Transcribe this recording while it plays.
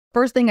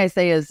first thing I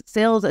say is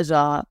sales is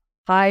a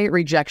high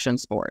rejection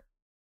sport.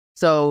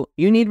 So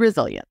you need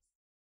resilience.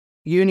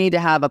 You need to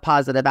have a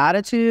positive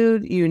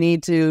attitude. You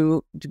need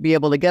to be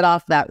able to get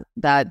off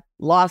that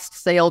lost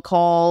sale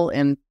call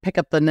and pick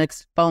up the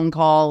next phone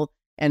call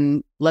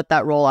and let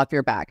that roll off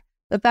your back.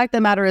 The fact of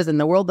the matter is, in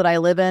the world that I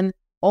live in,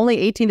 only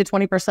 18 to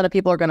 20% of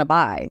people are going to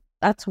buy.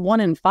 That's 1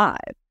 in 5.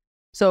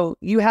 So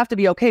you have to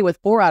be okay with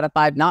 4 out of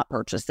 5 not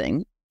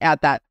purchasing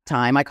at that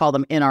time. I call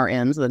them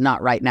NRNs, the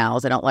not right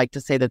nows. I don't like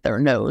to say that they're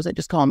no's. I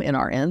just call them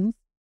NRNs.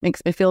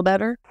 Makes me feel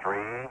better. 3,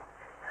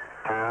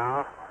 2,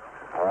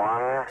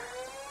 1,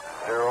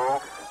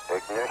 0,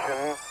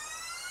 ignition,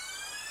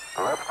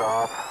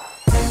 liftoff.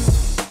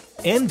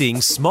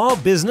 Ending small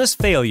business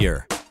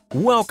failure.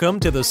 Welcome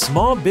to the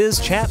Small Biz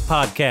Chat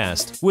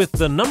Podcast with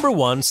the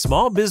 #1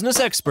 small business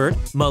expert,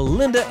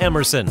 Melinda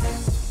Emerson.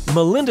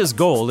 Melinda's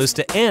goal is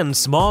to end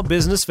small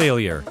business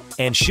failure,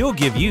 and she'll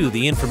give you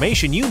the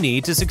information you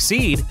need to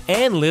succeed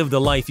and live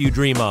the life you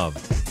dream of.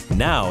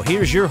 Now,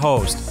 here's your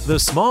host, the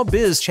Small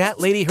Biz Chat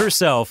lady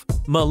herself,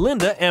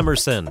 Melinda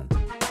Emerson.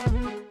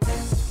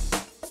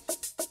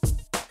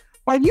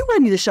 Are you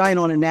ready to shine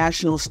on a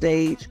national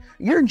stage?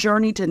 Your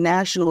journey to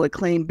national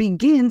acclaim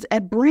begins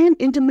at Brand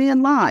in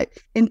Demand Live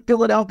in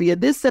Philadelphia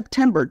this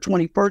September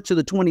 21st to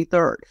the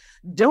 23rd.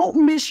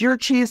 Don't miss your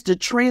chance to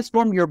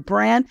transform your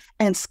brand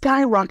and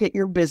skyrocket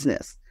your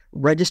business.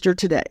 Register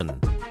today.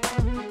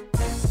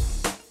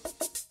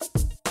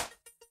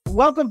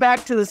 Welcome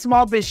back to the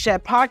Small Biz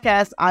Chat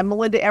Podcast. I'm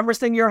Melinda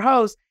Emerson, your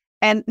host.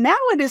 And now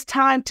it is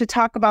time to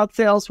talk about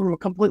sales from a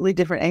completely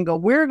different angle.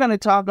 We're going to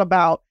talk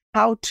about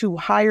how to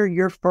hire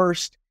your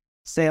first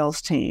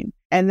sales team.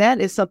 And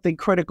that is something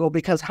critical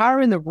because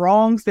hiring the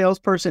wrong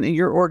salesperson in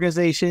your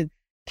organization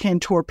can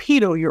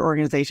torpedo your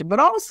organization. But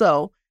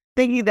also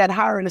thinking that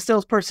hiring a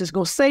salesperson is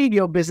going to save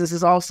your business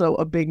is also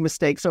a big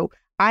mistake. So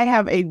I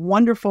have a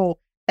wonderful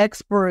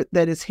expert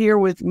that is here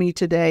with me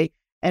today,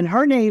 and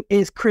her name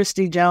is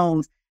Kristie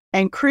Jones.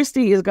 And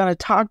Kristie is going to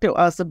talk to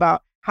us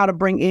about how to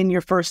bring in your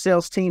first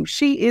sales team.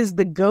 She is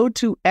the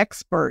go-to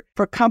expert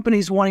for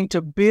companies wanting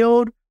to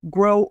build,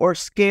 grow, or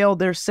scale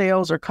their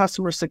sales or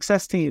customer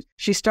success teams.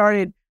 She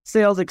started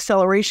Sales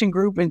Acceleration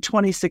Group in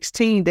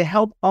 2016 to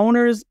help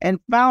owners and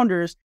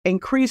founders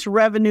increase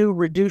revenue,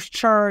 reduce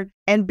churn,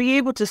 and be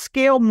able to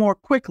scale more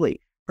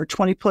quickly. Her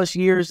 20 plus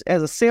years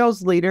as a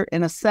sales leader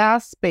in a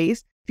SaaS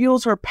space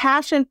fuels her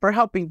passion for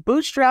helping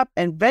bootstrap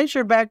and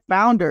venture-backed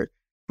founders.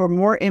 For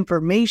more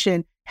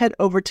information, head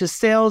over to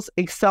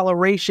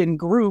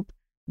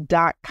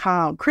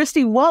salesaccelerationgroup.com.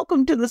 Kristie,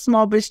 welcome to the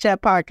Small Biz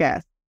Chat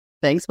Podcast.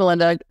 Thanks,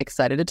 Melinda.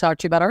 Excited to talk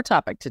to you about our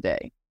topic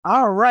today.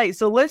 All right,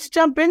 so let's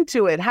jump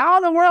into it. How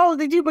in the world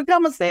did you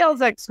become a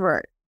sales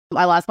expert?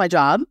 I lost my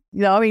job.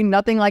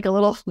 Nothing like a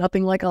little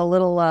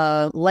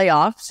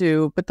layoff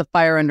to put the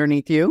fire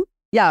underneath you.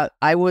 Yeah,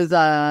 I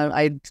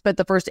spent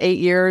the first 8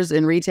 years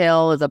in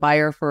retail as a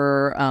buyer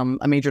for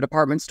a major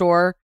department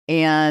store,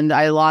 and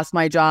I lost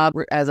my job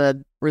as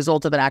a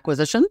result of an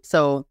acquisition.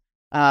 So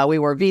we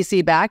were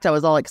VC backed. I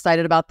was all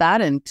excited about that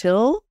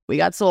until we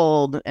got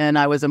sold and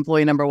I was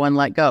employee #1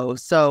 let go.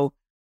 So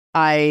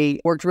I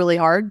worked really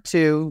hard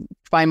to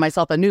find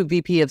myself a new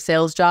VP of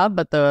sales job,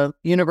 but the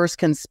universe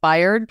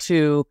conspired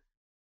to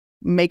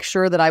make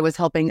sure that I was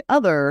helping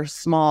other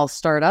small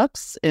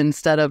startups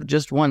instead of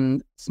just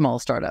one small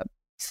startup.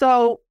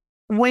 So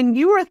when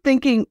you were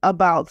thinking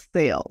about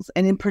sales,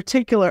 and in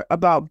particular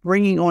about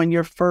bringing on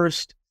your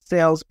first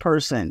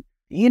salesperson,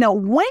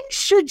 when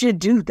should you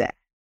do that?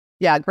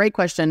 Yeah, great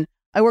question.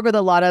 I work with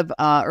a lot of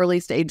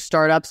early stage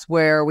startups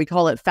where we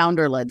call it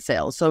founder-led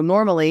sales. So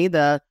normally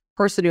the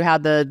person who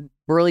had the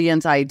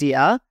brilliant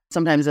idea,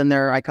 sometimes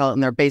I call it in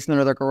their basement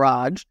or their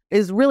garage,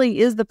 is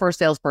the first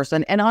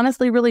salesperson, and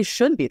honestly really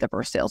should be the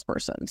first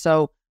salesperson.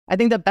 So I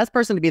think the best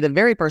person to be the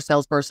very first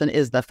salesperson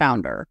is the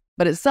founder.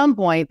 But at some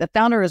point, the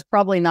founder is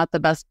probably not the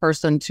best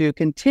person to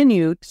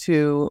continue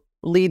to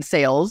lead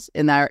sales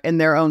in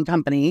their own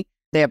company.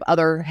 They have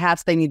other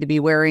hats they need to be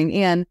wearing.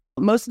 And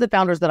most of the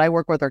founders that I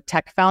work with are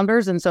tech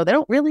founders, and so they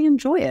don't really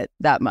enjoy it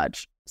that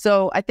much.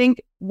 So I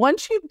think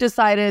once you've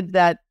decided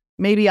that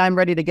maybe I'm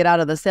ready to get out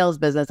of the sales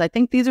business, I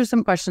think these are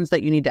some questions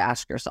that you need to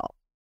ask yourself.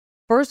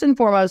 First and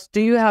foremost,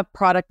 do you have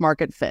product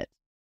market fit?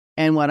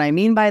 And what I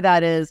mean by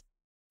that is,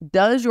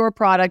 does your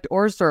product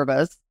or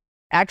service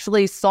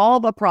actually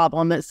solve a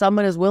problem that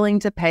someone is willing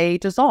to pay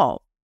to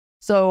solve?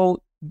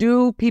 So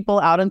do people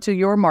out into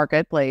your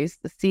marketplace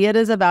see it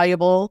as a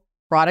valuable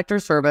product or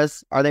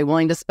service? Are they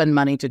willing to spend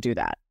money to do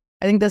that?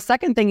 I think the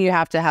second thing you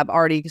have to have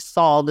already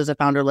solved as a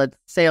founder-led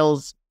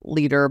sales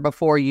leader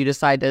before you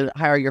decide to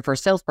hire your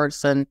first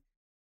salesperson,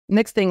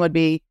 next thing would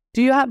be,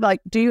 do you have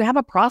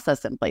a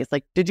process in place?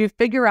 Like, did you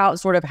figure out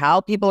sort of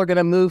how people are going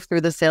to move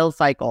through the sales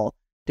cycle?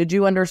 Did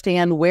you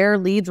understand where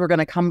leads were going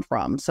to come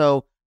from?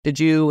 So did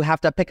you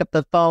have to pick up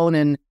the phone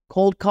and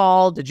cold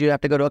call? Did you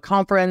have to go to a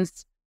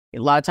conference? A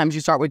lot of times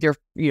you start with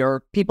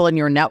your people in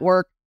your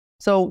network.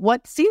 So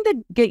what seemed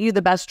to get you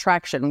the best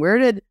traction? Where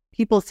did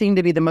people seem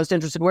to be the most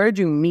interested? Where did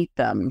you meet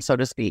them, so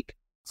to speak?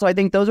 So I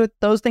think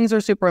those things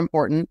are super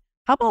important.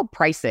 How about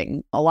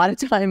pricing? A lot of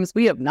times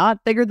we have not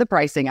figured the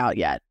pricing out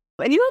yet.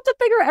 And you don't have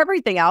to figure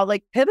everything out.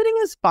 Like pivoting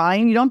is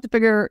fine. You don't have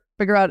to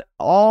figure out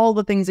all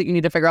the things that you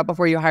need to figure out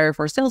before you hire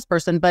for a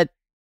salesperson. But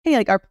hey,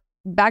 like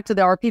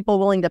are people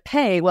willing to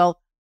pay?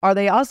 Well, are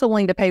they also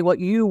willing to pay what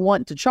you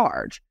want to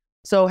charge?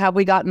 So have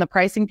we gotten the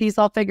pricing piece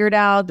all figured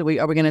out? Are we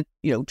going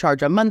to,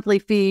 charge a monthly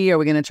fee? Are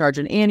we going to charge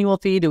an annual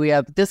fee? Do we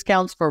have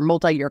discounts for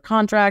multi-year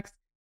contracts?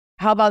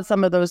 How about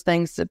some of those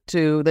things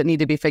that need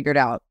to be figured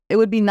out? It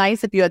would be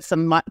nice if you had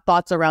some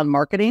thoughts around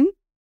marketing.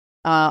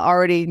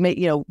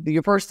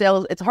 Your first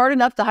sales, it's hard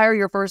enough to hire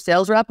your first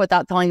sales rep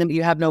without telling them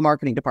you have no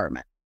marketing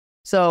department.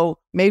 So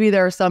maybe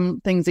there are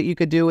some things that you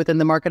could do within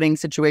the marketing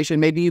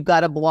situation. Maybe you've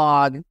got a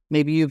blog,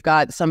 maybe you've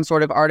got some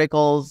sort of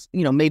articles,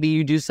 maybe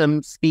you do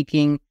some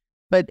speaking,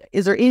 but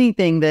is there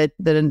anything that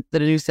a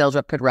new sales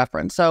rep could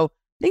reference? So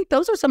I think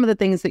those are some of the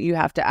things that you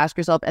have to ask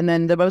yourself. And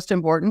then the most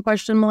important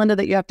question, Melinda,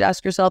 that you have to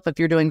ask yourself if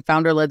you're doing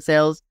founder-led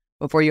sales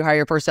before you hire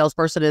your first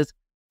salesperson is,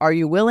 are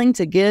you willing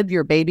to give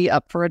your baby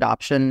up for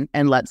adoption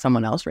and let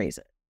someone else raise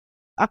it?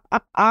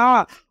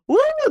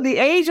 The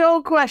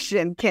age-old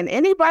question, can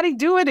anybody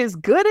do it as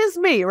good as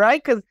me,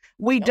 right? Because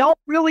we don't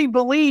really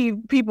believe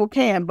people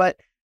can, but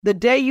the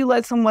day you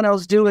let someone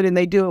else do it and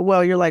they do it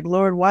well, you're like,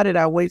 Lord, why did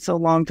I wait so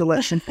long to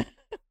let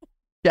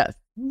Yes.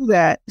 do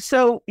that?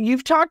 So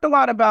you've talked a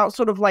lot about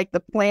sort of like the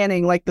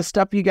planning, like the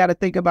stuff you got to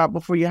think about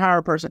before you hire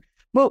a person.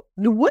 But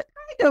what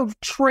kind of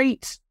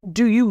traits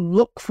do you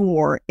look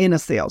for in a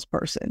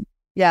salesperson?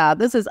 Yeah,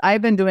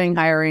 I've been doing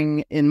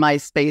hiring in my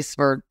space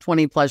for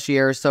 20 plus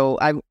years. So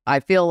I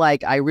feel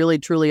like I really,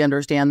 truly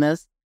understand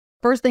this.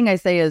 First thing I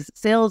say is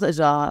sales is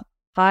a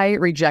high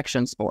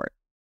rejection sport.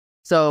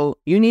 So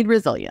you need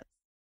resilience.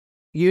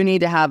 You need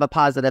to have a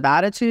positive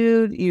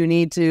attitude. You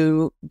need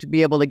to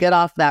be able to get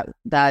off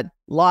that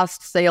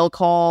lost sale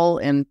call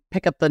and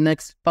pick up the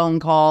next phone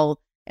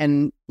call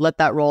and let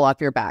that roll off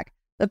your back.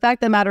 The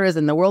fact of the matter is,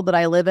 in the world that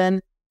I live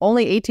in,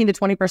 only 18 to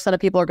 20% of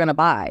people are going to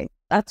buy.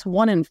 That's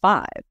 1 in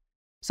 5.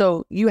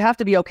 So you have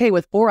to be okay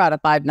with 4 out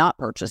of 5 not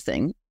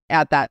purchasing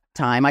at that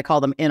time. I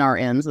call them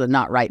NRNs, the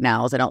not right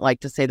nows. I don't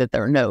like to say that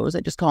they're no's. I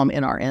just call them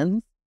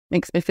NRNs.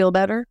 Makes me feel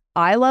better.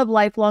 I love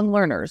lifelong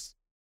learners.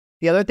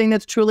 The other thing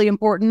that's truly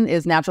important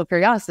is natural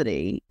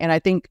curiosity. And I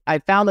think I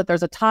found that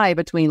there's a tie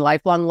between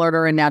lifelong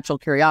learner and natural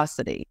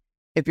curiosity.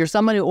 If you're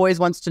someone who always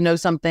wants to know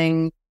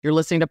something, you're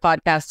listening to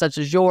podcasts such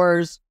as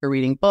yours, you're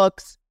reading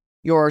books,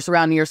 you're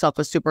surrounding yourself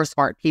with super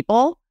smart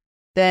people,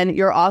 then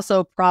you're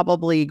also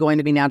probably going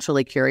to be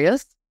naturally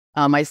curious.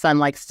 My son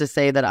likes to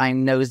say that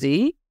I'm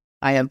nosy.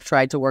 I have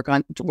tried to work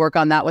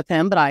on that with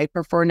him, but I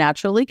prefer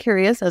naturally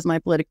curious as my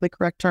politically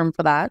correct term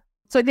for that.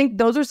 So I think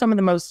those are some of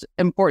the most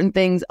important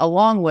things,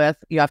 along with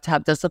you have to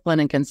have discipline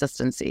and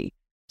consistency.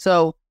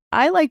 So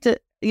I like to,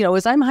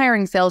 as I'm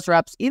hiring sales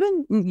reps,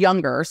 even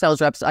younger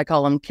sales reps, I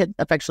call them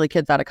affectionately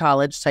kids out of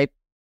college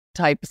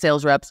type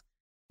sales reps.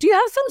 Do you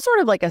have some sort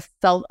of like a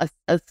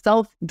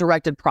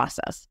self-directed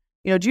process?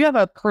 Do you have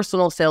a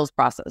personal sales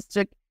process?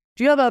 Do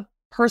you have a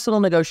personal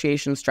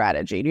negotiation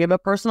strategy? Do you have a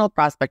personal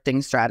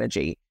prospecting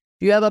strategy?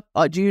 Do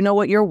you know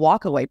what your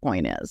walkaway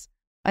point is?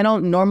 I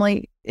don't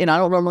normally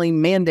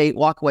mandate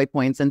walkaway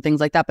points and things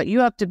like that, but you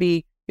have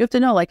to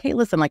know, like, hey,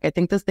 listen, like, I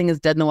think this thing is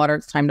dead in the water.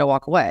 It's time to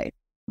walk away.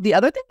 The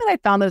other thing that I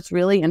found that's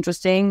really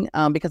interesting,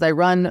 because I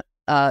run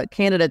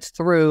candidates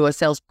through a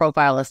sales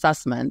profile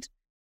assessment,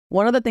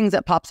 one of the things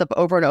that pops up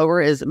over and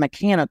over is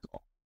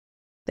mechanical.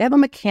 They have a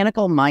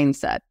mechanical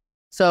mindset.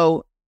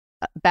 So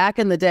back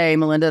in the day,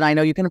 Melinda, and I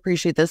know you can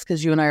appreciate this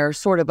because you and I are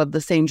sort of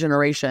the same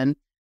generation.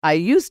 I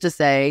used to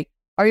say,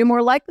 are you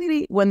more likely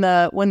to, when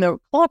the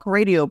clock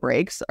radio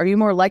breaks, are you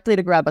more likely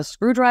to grab a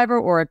screwdriver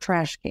or a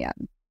trash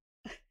can?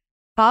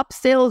 Top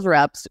sales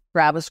reps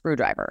grab a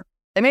screwdriver.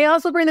 They may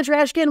also bring the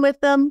trash can with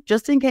them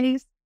just in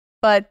case,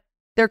 but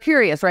they're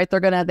curious, right?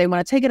 They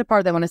want to take it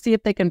apart. They want to see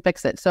if they can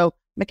fix it. So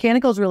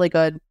mechanical is really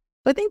good.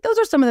 So I think those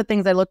are some of the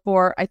things I look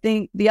for. I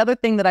think the other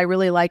thing that I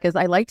really like is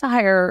I like to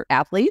hire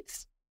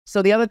athletes.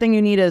 So the other thing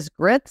you need is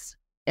grits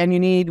and you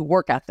need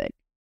work ethic.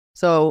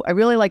 So I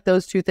really like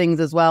those two things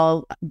as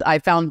well. I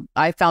found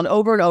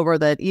over and over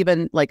that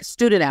even like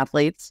student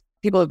athletes,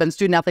 people who have been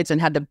student athletes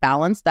and had to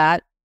balance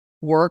that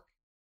work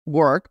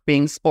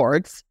being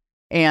sports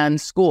and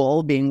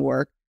school being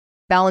work,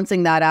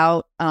 balancing that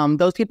out.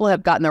 Those people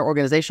have gotten their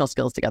organizational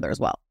skills together as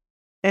well.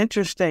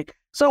 Interesting.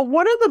 So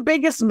what are the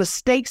biggest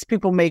mistakes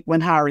people make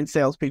when hiring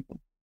salespeople?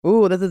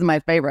 Ooh, this is my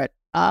favorite.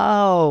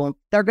 Oh,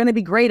 they're going to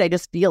be great. I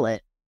just feel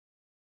it.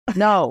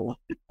 No,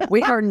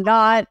 we are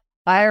not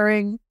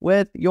hiring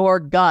with your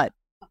gut.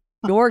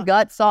 Your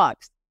gut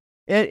sucks.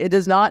 It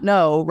does not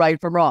know right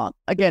from wrong.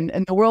 Again,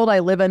 in the world I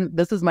live in,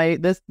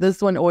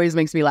 this one always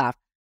makes me laugh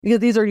because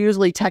these are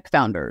usually tech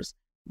founders,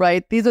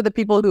 right? These are the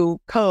people who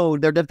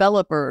code, they're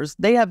developers.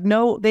 They have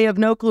no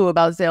clue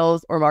about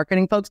sales or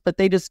marketing, folks, but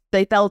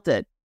they felt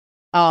it.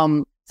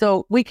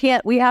 So we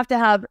have to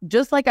have,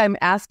 just like I'm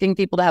asking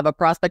people to have a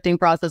prospecting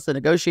process, a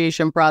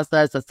negotiation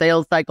process, a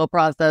sales cycle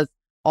process,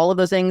 all of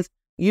those things,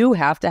 you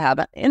have to have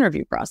an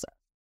interview process,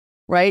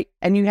 right?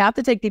 And you have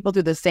to take people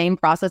through the same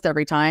process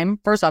every time.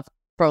 First off,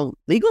 from a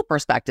legal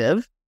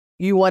perspective,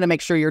 you want to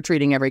make sure you're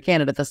treating every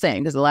candidate the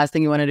same, because the last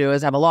thing you want to do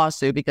is have a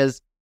lawsuit because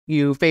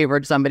you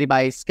favored somebody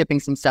by skipping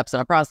some steps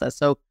in a process.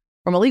 So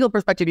from a legal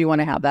perspective, you want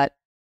to have that.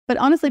 But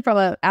honestly, from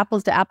an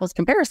apples to apples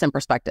comparison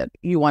perspective,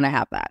 you want to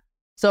have that.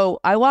 So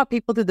I walk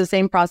people through the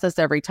same process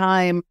every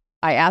time.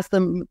 I ask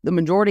them,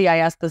 I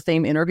ask the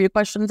same interview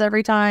questions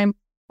every time.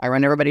 I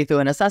run everybody through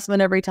an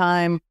assessment every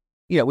time.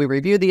 We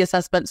review the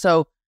assessment.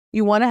 So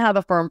you want to have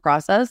a firm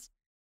process.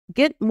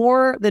 Get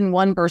more than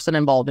one person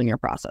involved in your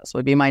process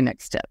would be my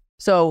next tip.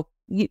 So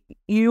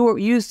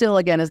you still,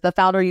 again, as the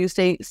founder, you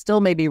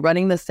still may be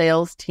running the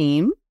sales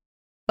team,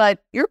 but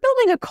you're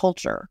building a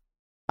culture.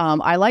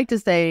 I like to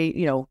say,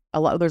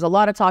 there's a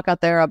lot of talk out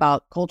there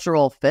about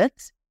cultural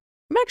fit.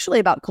 I'm actually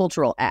about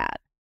cultural add.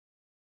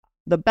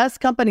 The best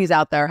companies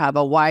out there have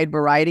a wide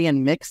variety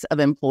and mix of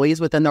employees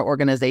within their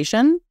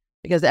organization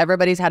because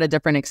everybody's had a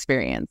different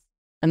experience.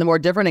 And the more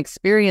different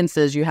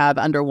experiences you have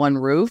under one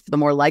roof, the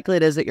more likely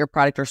it is that your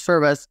product or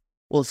service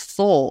will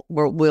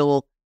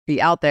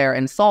be out there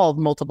and solve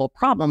multiple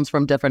problems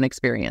from different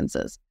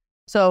experiences.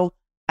 So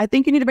I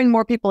think you need to bring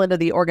more people into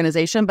the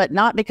organization, but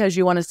not because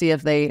you want to see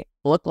if they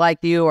look like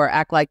you or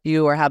act like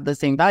you or have the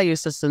same value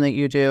system that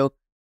you do.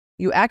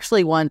 You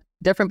actually want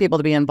different people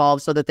to be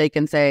involved so that they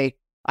can say,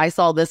 I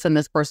saw this in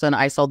this person,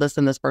 I saw this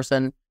in this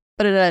person.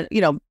 But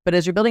but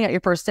as you're building out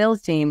your first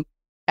sales team,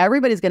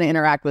 everybody's going to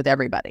interact with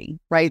everybody,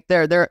 right?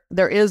 There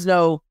is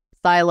no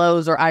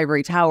silos or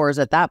ivory towers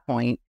at that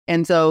point.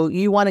 And so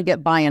you want to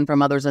get buy-in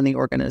from others in the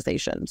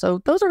organization. So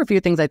those are a few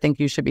things I think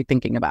you should be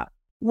thinking about.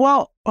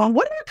 Well,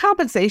 what about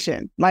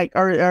compensation? Like,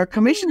 are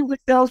commissions with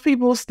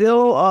salespeople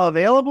still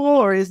available,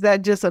 or is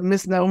that just a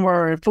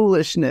misnomer and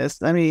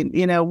foolishness? I mean,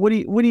 what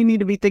do you need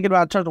to be thinking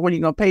about in terms of what are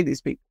you going to pay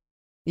these people?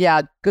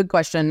 Yeah, good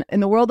question. In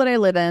the world that I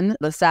live in,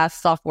 the SaaS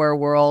software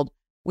world,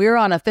 we're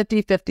on a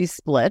 50-50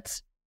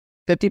 split.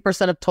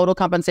 50% of total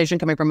compensation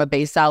coming from a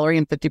base salary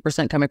and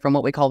 50% coming from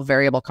what we call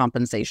variable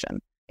compensation.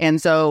 And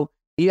so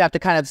you have to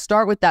kind of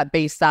start with that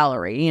base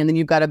salary, and then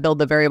you've got to build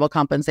the variable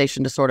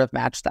compensation to sort of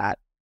match that.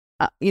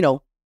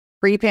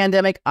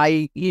 Pre-pandemic,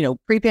 I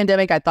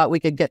thought we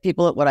could get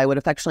people at what I would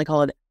affectionately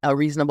call it a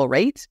reasonable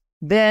rate.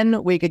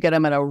 Then we could get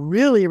them at a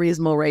really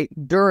reasonable rate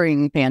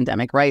during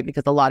pandemic, right?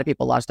 Because a lot of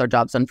people lost their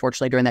jobs,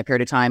 unfortunately, during that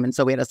period of time. And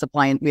so we had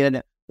we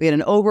had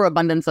an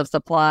overabundance of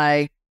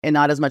supply and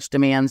not as much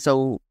demand.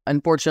 So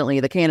unfortunately,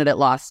 the candidate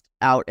lost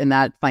out in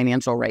that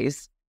financial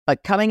race.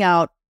 But coming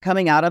out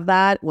of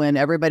that, when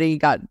everybody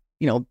got,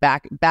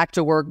 back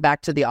to work,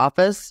 back to the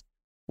office,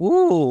 we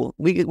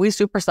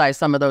supersized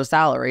some of those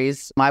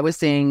salaries. I was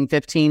seeing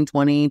 15,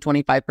 20,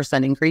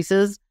 25%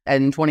 increases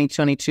in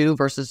 2022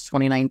 versus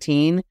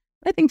 2019.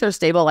 I think they're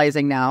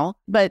stabilizing now,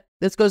 but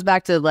this goes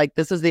back to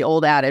this is the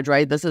old adage,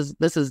 right? This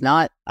is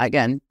not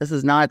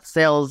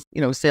sales,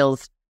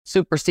 sales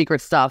super secret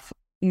stuff.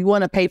 You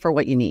want to pay for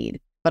what you need.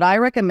 But I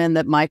recommend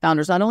that my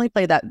founders not only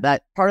play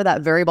that part of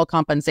that variable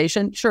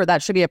compensation. Sure,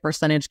 that should be a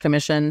percentage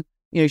commission.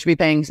 You should be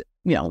paying,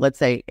 let's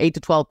say 8 to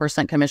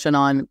 12% commission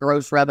on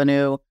gross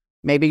revenue.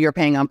 Maybe you're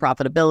paying on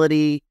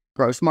profitability,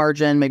 gross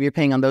margin. Maybe you're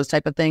paying on those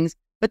type of things,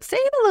 but save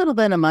a little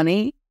bit of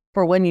money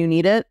for when you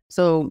need it.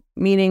 So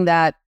meaning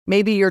that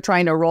maybe you're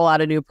trying to roll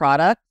out a new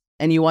product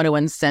and you want to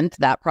incent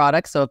that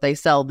product. So if they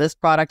sell this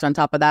product on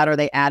top of that, or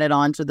they add it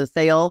on to the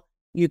sale,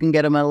 you can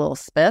get them a little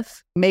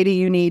spiff. Maybe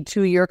you need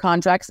 2-year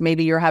contracts.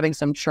 Maybe you're having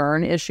some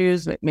churn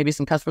issues. Maybe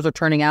some customers are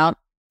turning out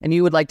and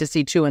you would like to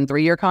see 2- and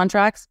 3-year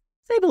contracts.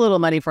 Save a little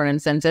money for an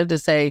incentive to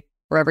say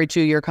for every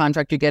 2-year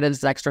contract you get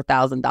is extra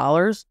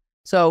 $1,000.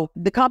 So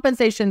the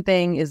compensation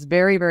thing is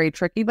very, very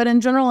tricky. But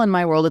in general, in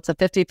my world, it's a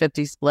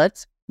 50-50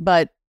 split.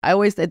 But I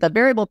always say the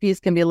variable piece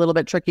can be a little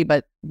bit tricky,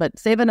 but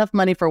save enough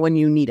money for when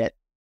you need it.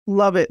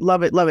 Love it,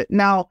 love it, love it.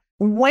 Now,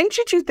 when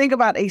should you think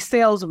about a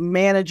sales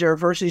manager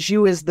versus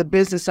you as the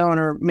business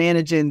owner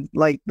managing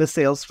the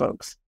sales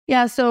folks?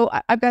 Yeah, so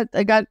I got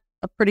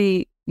a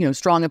pretty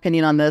strong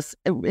opinion on this.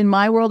 In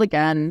my world,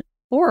 again,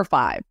 4 or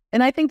 5,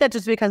 and I think that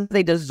just because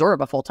they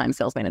deserve a full-time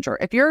sales manager.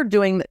 If you're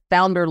doing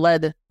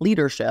founder-led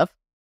leadership,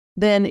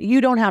 then you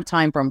don't have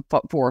time from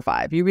 4 or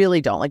 5. You really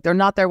don't. They're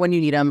not there when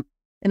you need them.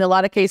 In a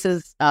lot of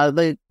cases,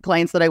 the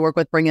clients that I work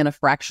with bring in a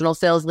fractional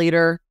sales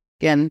leader,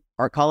 again,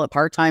 or call it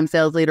part-time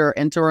sales leader,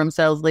 interim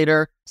sales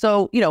leader.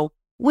 So,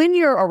 when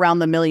you're around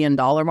the $1 million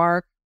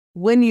mark,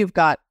 when you've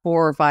got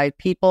 4 or 5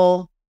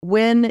 people,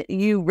 when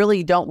you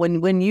really don't,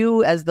 when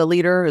you as the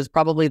leader is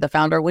probably the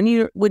founder, when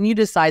you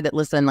decide that,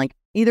 listen,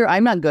 either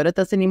I'm not good at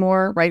this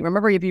anymore, right?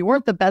 Remember, if you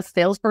weren't the best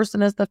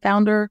salesperson as the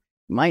founder,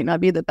 might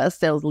not be the best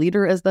sales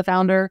leader as the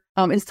founder.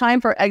 It's time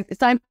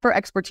for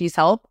expertise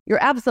help.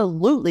 You're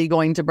absolutely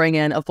going to bring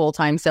in a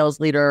full-time sales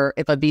leader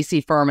if a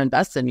VC firm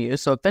invests in you.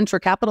 So if venture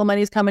capital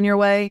money is coming your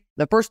way,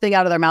 the first thing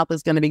out of their mouth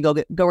is going to be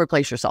go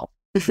replace yourself.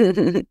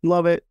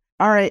 Love it.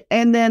 All right.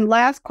 And then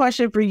last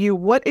question for you.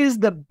 What is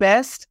the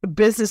best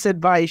business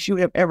advice you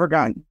have ever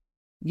gotten?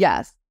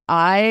 Yes.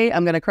 I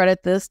am going to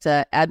credit this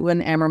to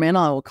Edwin Ammerman.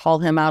 I will call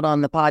him out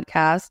on the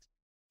podcast.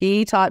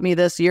 He taught me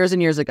this years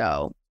and years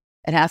ago.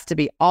 It has to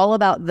be all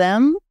about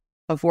them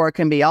before it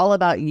can be all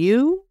about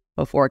you.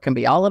 before it can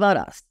be all about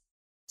us.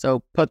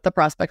 So put the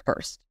prospect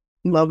first.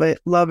 Love it.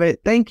 Love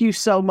it. Thank you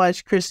so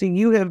much, Kristie.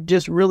 You have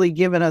just really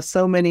given us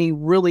so many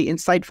really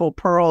insightful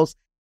pearls.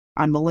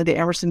 I'm Melinda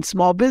Emerson,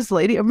 Small Biz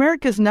Lady,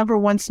 America's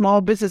 #1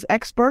 small business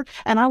expert.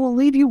 And I will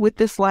leave you with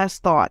this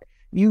last thought.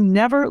 You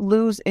never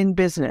lose in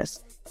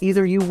business.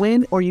 Either you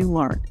win or you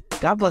learn.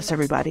 God bless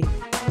everybody.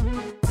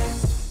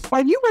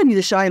 Are you ready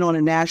to shine on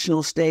a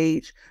national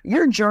stage?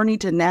 Your journey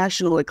to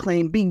national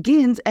acclaim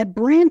begins at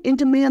Brand in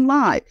Demand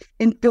Live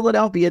in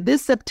Philadelphia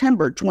this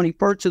September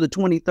 21st to the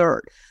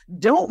 23rd.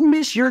 Don't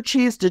miss your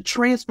chance to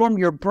transform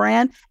your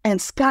brand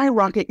and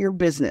skyrocket your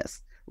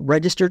business.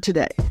 Register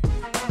today.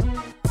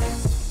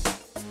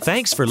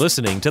 Thanks for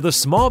listening to the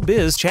Small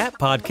Biz Chat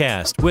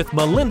Podcast with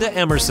Melinda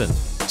Emerson.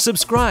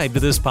 Subscribe to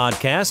this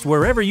podcast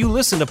wherever you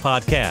listen to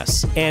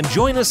podcasts and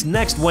join us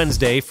next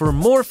Wednesday for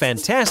more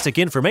fantastic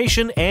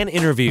information and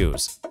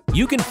interviews.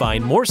 You can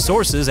find more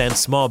sources and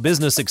small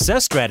business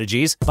success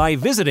strategies by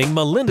visiting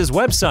Melinda's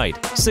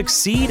website,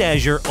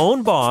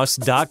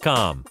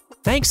 succeedasYourOwnBoss.com.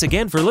 Thanks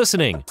again for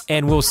listening,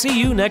 and we'll see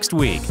you next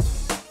week.